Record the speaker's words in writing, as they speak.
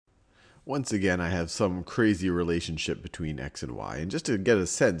Once again, I have some crazy relationship between x and y. And just to get a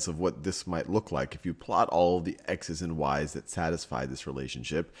sense of what this might look like, if you plot all of the x's and y's that satisfy this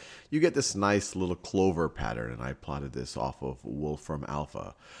relationship, you get this nice little clover pattern. And I plotted this off of Wolfram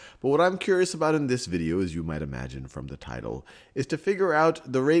Alpha. But what I'm curious about in this video, as you might imagine from the title, is to figure out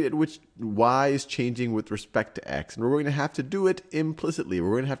the rate at which y is changing with respect to x. And we're going to have to do it implicitly. We're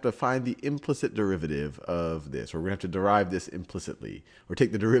going to have to find the implicit derivative of this. Or we're going to have to derive this implicitly, or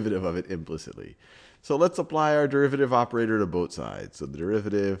take the derivative of it implicitly. So let's apply our derivative operator to both sides. So the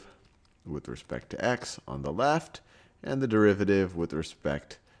derivative with respect to x on the left, and the derivative with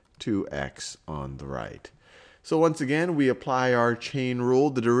respect to x on the right. So once again, we apply our chain rule.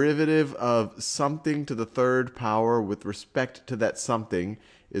 The derivative of something to the third power with respect to that something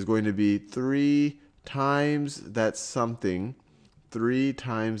is going to be 3 times that something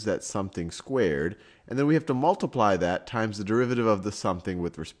squared. And then we have to multiply that times the derivative of the something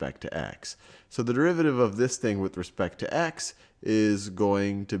with respect to x. So the derivative of this thing with respect to x is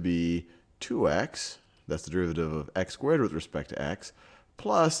going to be 2x. That's the derivative of x squared with respect to x.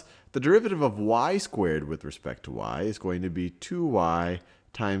 Plus, the derivative of y squared with respect to y is going to be 2y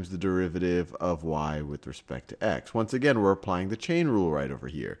times the derivative of y with respect to x. Once again, we're applying the chain rule right over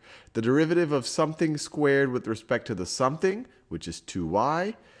here. The derivative of something squared with respect to the something, which is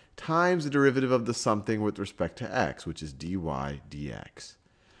 2y, times the derivative of the something with respect to x, which is dy dx.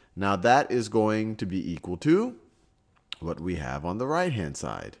 Now that is going to be equal to what we have on the right-hand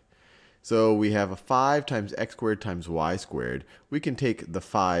side. So we have a 5 times x squared times y squared. We can take the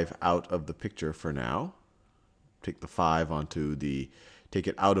 5 out of the picture for now. Take the 5 take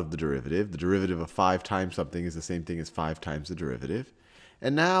it out of the derivative. The derivative of 5 times something is the same thing as 5 times the derivative.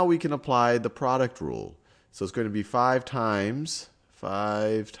 And now we can apply the product rule. So it's going to be 5 times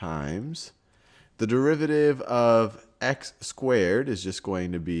the derivative of x squared is just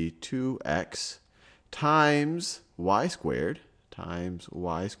going to be 2x times y squared.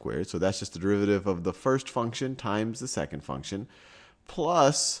 So that's just the derivative of the first function times the second function,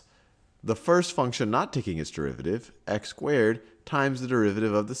 plus the first function not taking its derivative, x squared, times the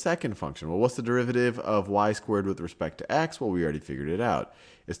derivative of the second function. Well, what's the derivative of y squared with respect to x? Well, we already figured it out.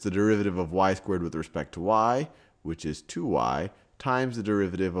 It's the derivative of y squared with respect to y, which is 2y, times the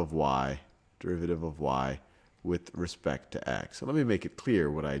derivative of y with respect to x. So let me make it clear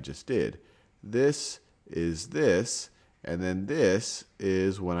what I just did. This is this, and then this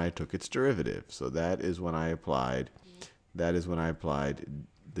is when I took its derivative. So that is when I applied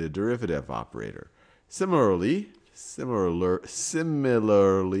the derivative operator. Similarly,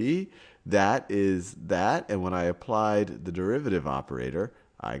 that is that, and when I applied the derivative operator,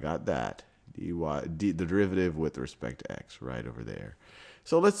 I got that. The derivative with respect to x right over there.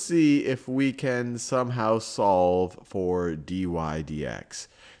 So let's see if we can somehow solve for dy dx.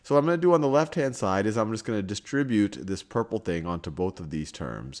 So what I'm going to do on the left-hand side is I'm just going to distribute this purple thing onto both of these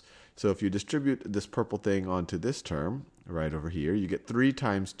terms. So if you distribute this purple thing onto this term right over here, you get 3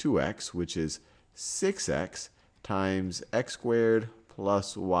 times 2x, which is 6x, times x squared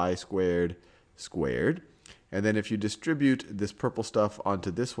plus y squared squared. And then if you distribute this purple stuff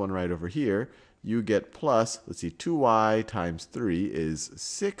onto this one right over here, you get plus, let's see, 2y times 3 is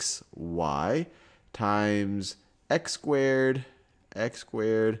 6y times x squared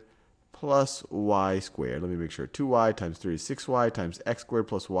plus y squared. Let me make sure. 2y times 3 is 6y times x squared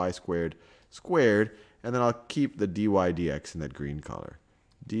plus y squared squared. And then I'll keep the dy dx in that green color.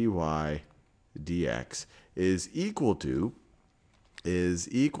 Dy dx is equal to,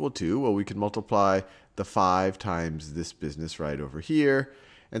 well, we can multiply the 5 times this business right over here.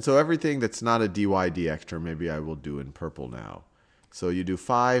 And so everything that's not a dy dx term, maybe I will do in purple now. So you do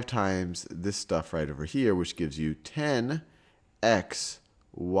 5 times this stuff right over here, which gives you 10x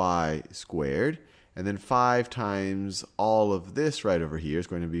y squared. And then 5 times all of this right over here is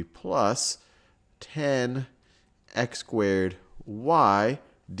going to be plus 10x squared y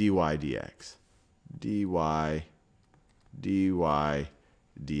dy dx. dy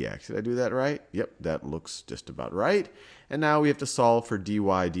dx. Did I do that right? Yep, that looks just about right. And now we have to solve for dy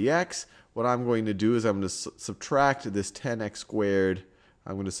dx. What I'm going to do is I'm going to subtract this 10x squared.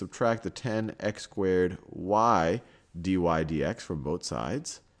 I'm going to subtract the 10x squared y dy dx from both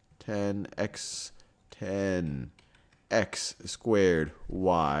sides. 10x squared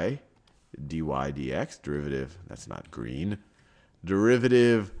y dy dx. Derivative, that's not green.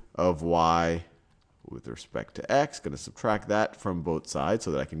 Derivative of y with respect to x. Going to subtract that from both sides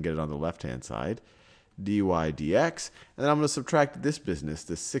so that I can get it on the left-hand side. Dy dx. And then I'm going to subtract this business,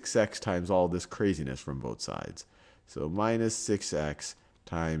 this 6x times all this craziness from both sides. So minus 6x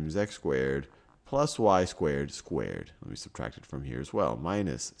times x squared plus y squared squared. Let me subtract it from here as well.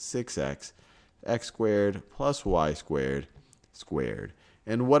 Minus 6x, x squared plus y squared squared.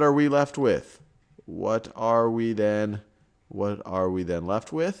 And what are we left with? What are we then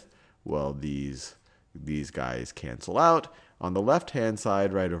left with? Well, these guys cancel out. On the left-hand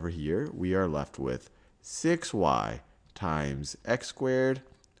side right over here, we are left with 6y times x squared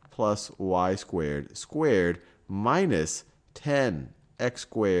plus y squared squared minus 10x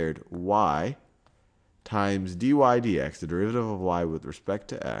squared y times dy dx, the derivative of y with respect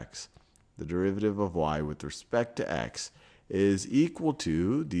to x, the derivative of y with respect to x is equal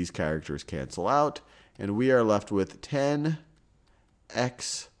to, these characters cancel out, and we are left with 10xy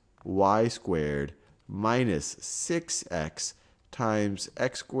squared minus 6x times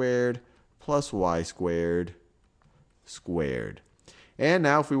x squared plus y squared squared. And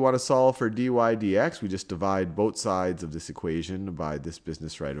now if we want to solve for dy dx, we just divide both sides of this equation by this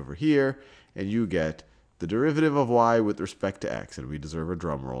business right over here, and you get the derivative of y with respect to x, and we deserve a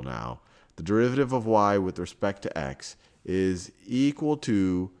drum roll now. The derivative of y with respect to x is equal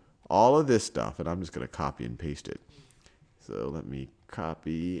to all of this stuff, and I'm just going to copy and paste it. So let me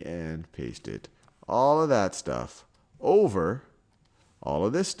copy and paste it. All of that stuff over all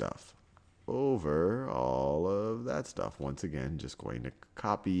of this stuff. Over all of that stuff. Once again, just going to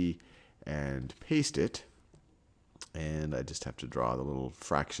copy and paste it. And I just have to draw the little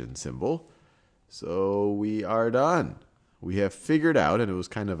fraction symbol. So we are done. We have figured out, and it was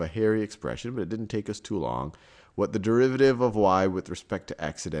kind of a hairy expression, but it didn't take us too long, what the derivative of y with respect to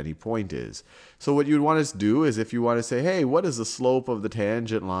x at any point is. So what you'd want us to do is if you want to say, hey, what is the slope of the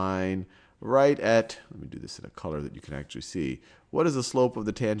tangent line right at, let me do this in a color that you can actually see. What is the slope of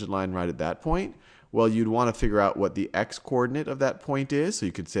the tangent line right at that point? Well, you'd want to figure out what the x-coordinate of that point is. So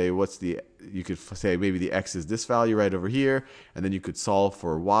you could say you could say maybe the x is this value right over here, and then you could solve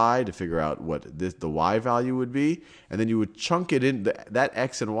for y to figure out what the y value would be, and then you would chunk it in that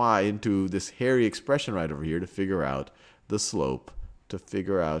x and y into this hairy expression right over here to figure out the slope,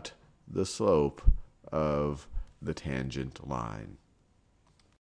 of the tangent line.